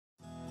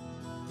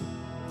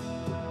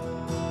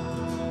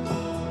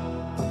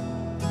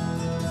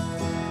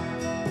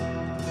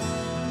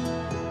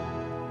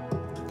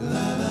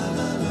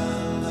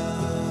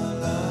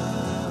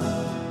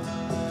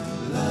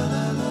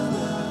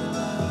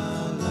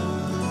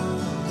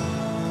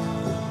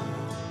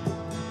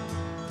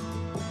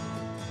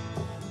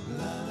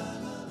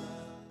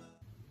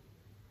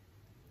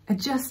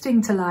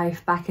adjusting to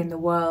life back in the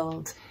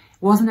world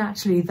wasn't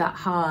actually that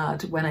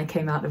hard when I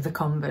came out of the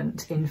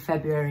convent in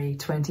February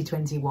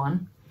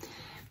 2021,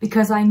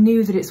 because I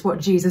knew that it's what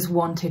Jesus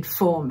wanted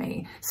for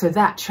me. So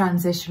that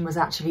transition was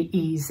actually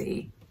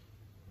easy.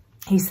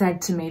 He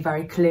said to me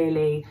very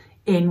clearly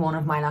in one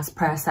of my last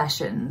prayer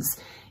sessions,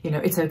 you know,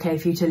 it's okay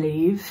for you to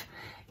leave.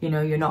 You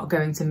know, you're not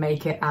going to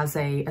make it as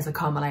a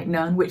Carmelite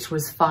nun, which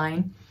was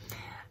fine.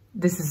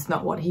 This is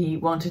not what he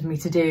wanted me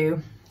to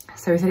do.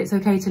 So he said, it's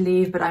okay to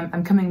leave, but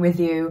I'm coming with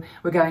you.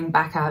 We're going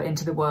back out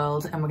into the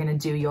world and we're going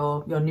to do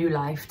your new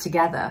life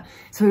together.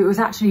 So it was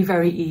actually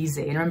very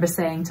easy. And I remember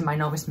saying to my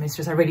novice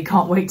mistress, I really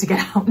can't wait to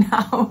get out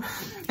now.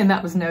 And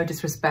that was no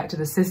disrespect to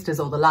the sisters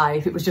or the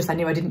life. It was just, I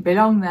knew I didn't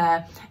belong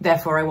there.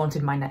 Therefore, I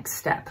wanted my next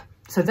step.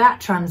 So that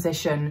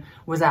transition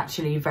was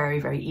actually very,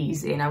 very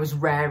easy. And I was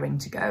raring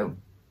to go.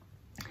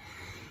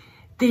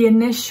 I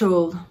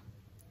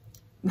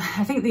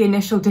think the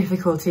initial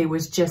difficulty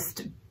was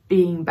just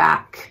being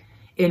back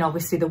in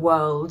obviously the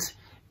world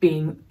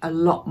being a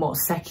lot more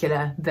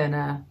secular than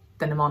a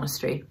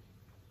monastery.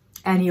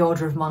 Any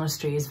order of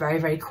monastery is very,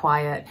 very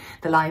quiet.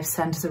 The life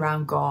centers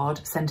around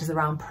God, centers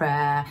around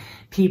prayer.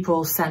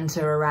 People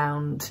center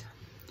around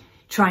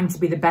trying to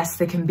be the best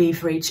they can be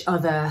for each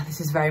other.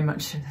 This is very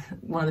much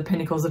one of the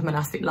pinnacles of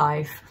monastic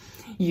life.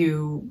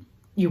 You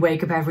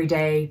wake up every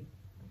day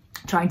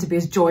trying to be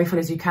as joyful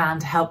as you can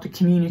to help the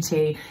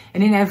community.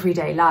 And in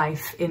everyday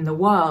life in the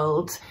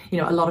world,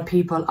 you know, a lot of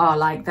people are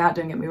like that,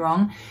 don't get me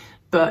wrong,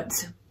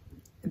 but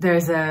there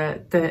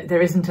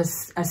isn't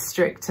a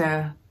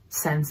stricter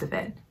sense of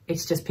it.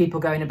 It's just people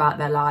going about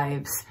their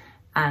lives,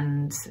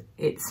 and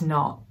it's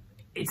not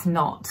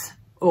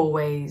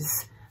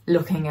always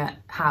looking at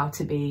how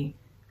to be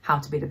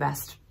the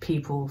best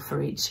people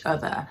for each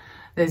other.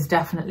 There's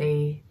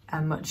definitely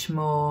a much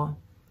more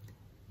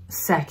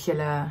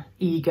secular,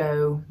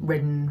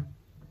 ego-ridden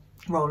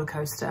roller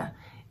coaster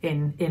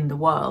in the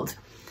world.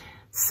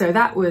 So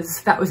that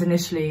was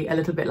initially a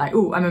little bit like,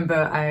 oh, I remember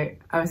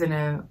I was in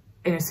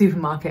a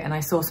supermarket and I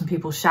saw some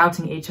people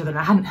shouting at each other, and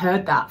I hadn't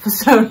heard that for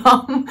so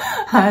long.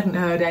 I hadn't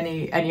heard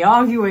any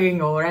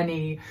arguing or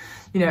any,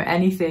 you know,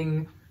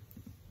 anything.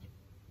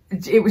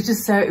 It was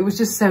just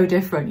so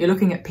different. You're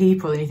looking at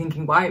people and you're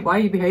thinking, why are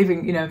you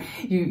behaving? You know,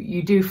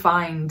 you do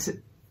find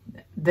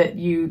that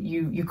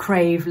you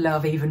crave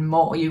love even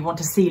more. You want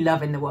to see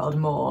love in the world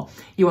more.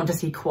 You want to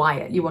see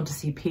quiet. You want to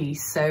see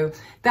peace. So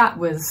that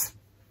was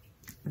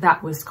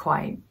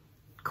quite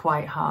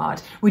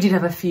hard. We did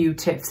have a few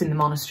tiffs in the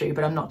monastery,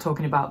 but I'm not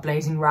talking about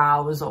blazing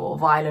rows or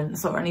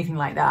violence or anything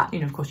like that.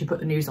 You know, of course, you put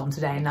the news on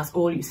today and that's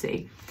all you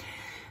see.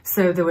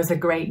 So there was a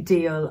great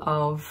deal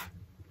of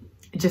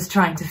just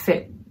trying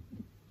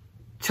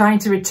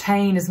to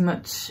retain as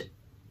much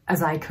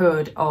as I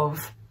could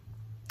of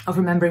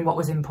remembering what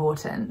was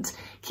important,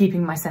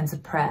 keeping my sense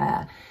of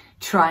prayer,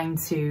 trying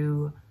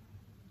to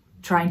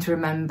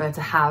remember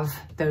to have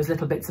those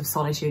little bits of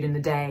solitude in the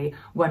day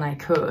when I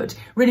could,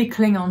 really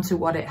cling on to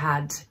what it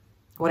had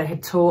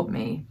taught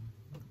me.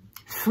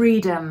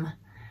 Freedom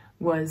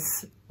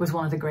was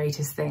one of the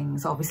greatest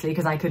things, obviously,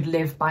 because I could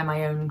live by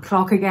my own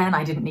clock again.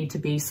 I didn't need to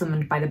be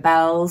summoned by the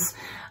bells.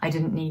 I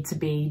didn't need to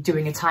be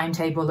doing a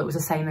timetable that was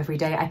the same every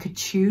day. I could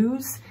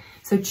choose.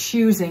 So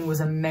choosing was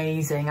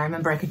amazing. I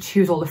remember I could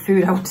choose all the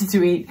food I wanted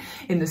to eat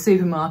in the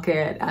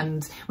supermarket,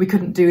 and we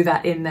couldn't do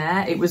that in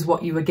there. It was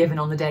what you were given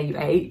on the day you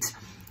ate.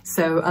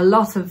 So a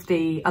lot of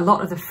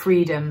the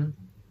freedom,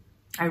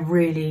 I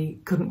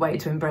really couldn't wait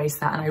to embrace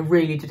that, and I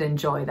really did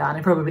enjoy that. And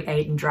I probably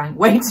ate and drank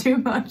way too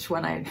much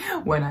when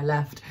I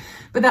left,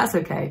 but that's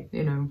okay.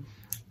 You know,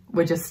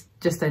 we're just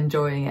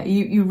enjoying it.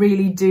 You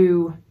really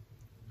do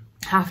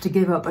have to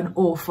give up an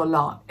awful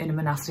lot in a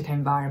monastic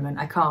environment.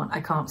 I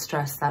can't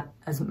stress that,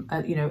 as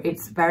you know,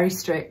 it's very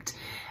strict,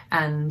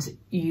 and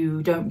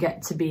you don't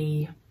get to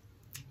be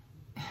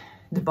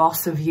the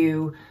boss of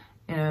you.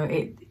 You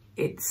know,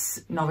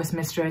 it's novice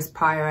mistress,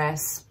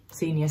 prioress,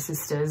 senior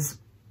sisters,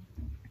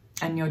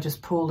 and you're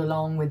just pulled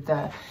along with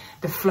the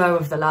flow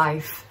of the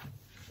life,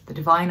 the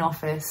divine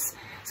office.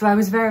 So I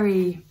was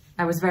very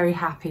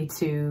happy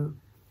to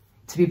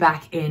be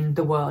back in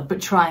the world,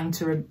 but trying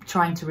to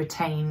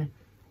retain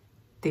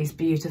these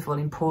beautiful,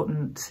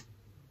 important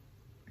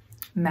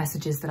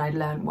messages that I'd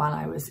learned while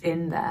I was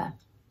in there.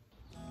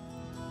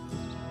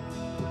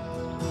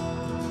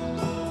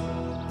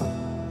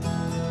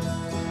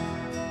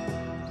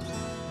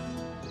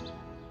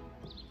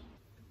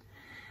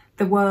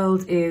 The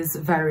world is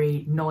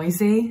very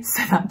noisy,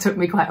 so that took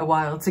me quite a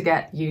while to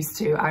get used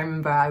to. I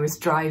remember I was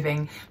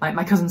driving,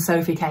 my cousin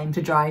Sophie came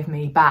to drive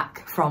me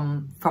back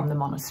from the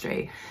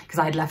monastery because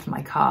I'd left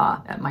my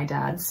car at my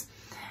dad's,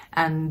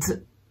 and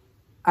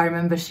I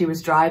remember she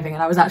was driving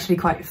and I was actually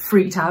quite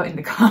freaked out in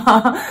the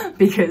car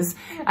because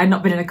I'd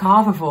not been in a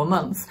car for 4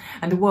 months,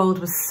 and the world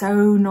was so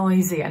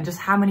noisy, and just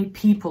how many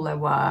people there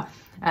were,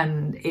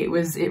 and it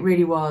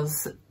really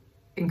was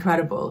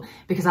incredible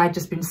because I'd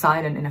just been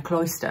silent in a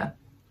cloister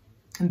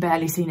and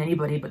barely seen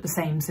anybody but the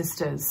same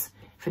sisters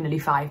for nearly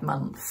 5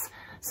 months.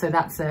 So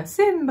that's a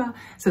Simba.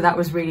 So that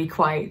was really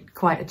quite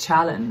a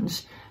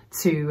challenge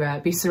to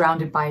be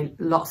surrounded by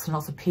lots and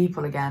lots of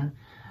people again.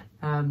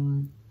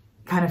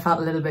 Kind of felt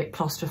a little bit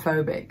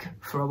claustrophobic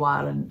for a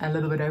while and a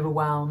little bit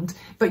overwhelmed,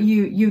 but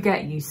you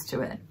get used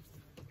to it.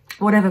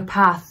 Whatever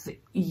path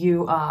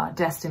you are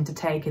destined to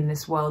take in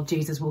this world,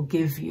 Jesus will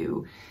give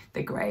you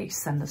the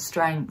grace and the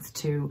strength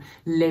to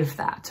live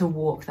that, to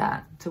walk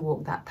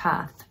that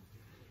path.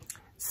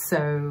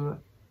 So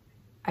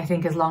I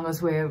think as long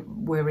as we're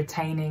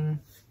retaining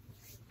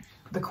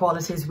the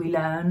qualities we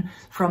learn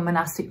from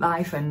monastic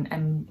life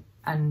and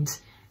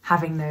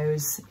having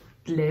those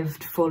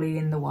lived fully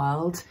in the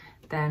world,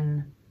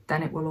 then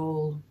it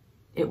will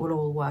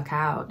all work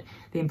out.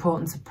 The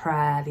importance of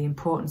prayer, the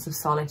importance of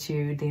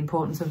solitude, the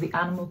importance of the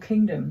animal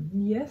kingdom.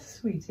 Yes,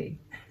 sweetie.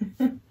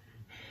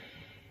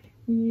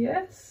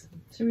 Yes.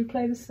 Should we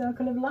play the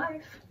circle of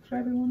life for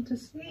everyone to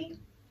see?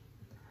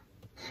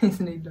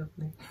 Isn't he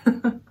lovely?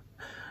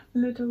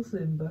 Little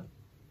Simba.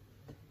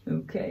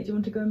 Okay, do you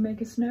want to go and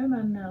make a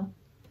snowman now?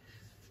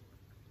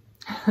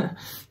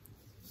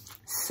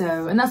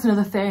 So, and that's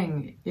another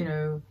thing, you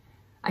know,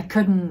 I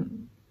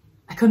couldn't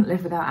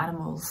live without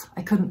animals.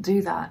 I couldn't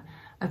do that.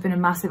 I've been a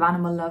massive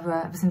animal lover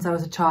ever since I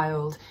was a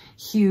child,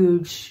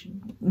 huge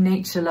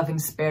nature loving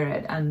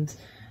spirit, and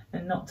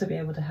not to be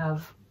able to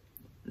have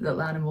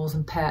little animals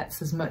and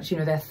pets as much, you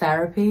know, their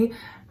therapy,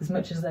 as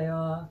much as they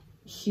are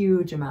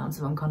huge amounts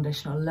of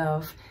unconditional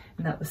love.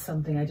 And that was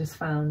something I just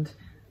found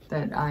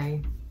that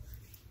I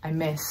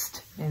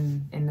missed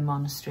in the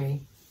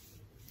monastery.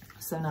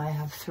 So now I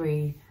have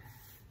 3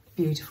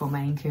 beautiful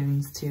Maine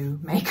Coons to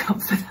make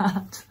up for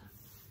that.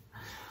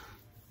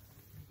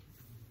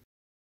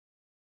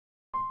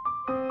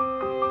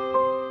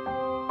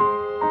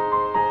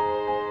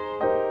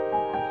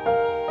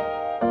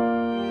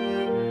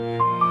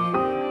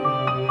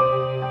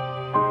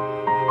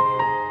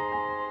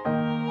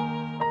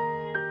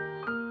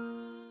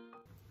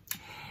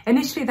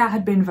 Initially that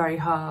had been very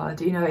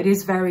hard. You know, it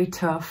is very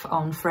tough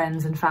on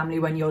friends and family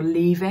when you're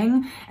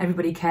leaving.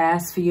 Everybody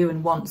cares for you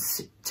and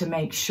wants to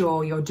make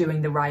sure you're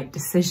doing the right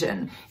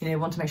decision. You know,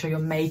 want to make sure you're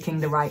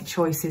making the right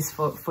choices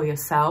for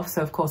yourself.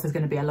 So of course there's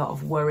going to be a lot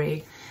of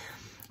worry.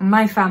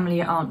 My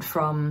family aren't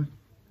from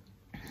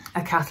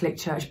a Catholic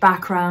church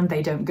background.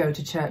 They don't go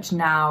to church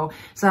now.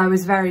 So I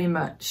was very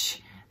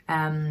much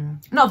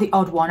not the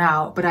odd one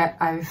out, but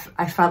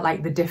I felt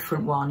like the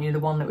different one, you know,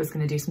 the one that was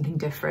going to do something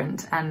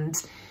different. And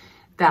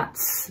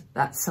that's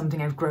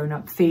something I've grown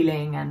up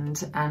feeling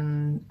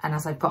and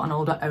as I've gotten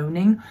older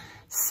owning.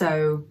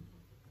 So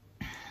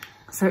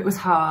it was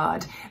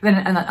hard. Then,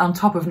 and on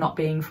top of not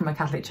being from a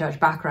Catholic church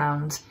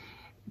background,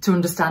 to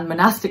understand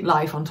monastic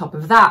life on top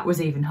of that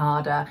was even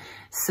harder.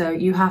 So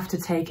you have to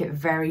take it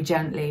very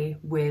gently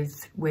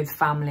with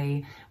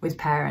family, with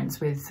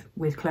parents,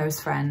 with close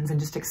friends, and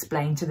just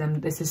explain to them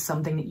that this is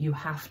something that you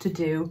have to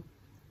do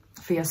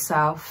for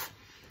yourself,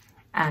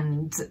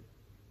 and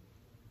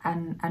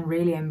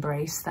really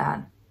embrace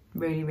that,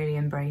 really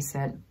embrace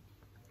it.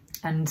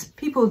 And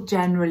people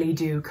generally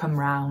do come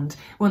round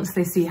once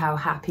they see how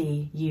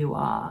happy you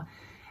are.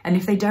 And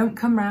if they don't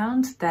come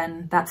round,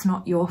 then that's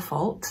not your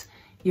fault.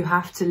 You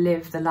have to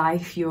live the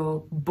life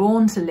you're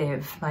born to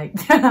live. Like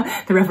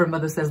the Reverend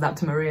Mother says that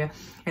to Maria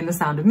in The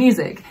Sound of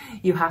Music.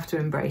 You have to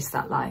embrace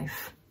that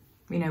life.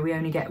 You know, we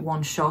only get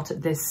one shot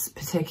at this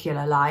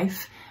particular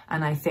life.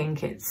 And I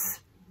think it's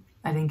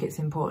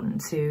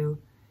important to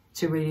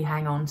really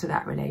hang on to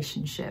that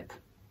relationship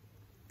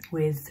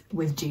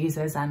with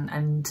Jesus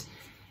and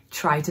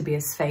try to be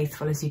as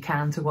faithful as you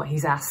can to what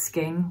he's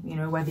asking, you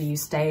know, whether you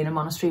stay in a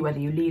monastery, whether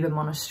you leave a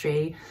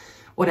monastery,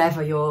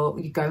 whatever you're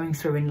going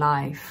through in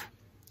life,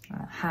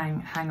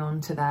 hang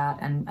on to that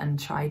and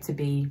try to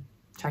be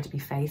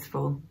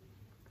faithful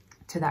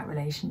to that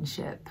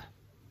relationship.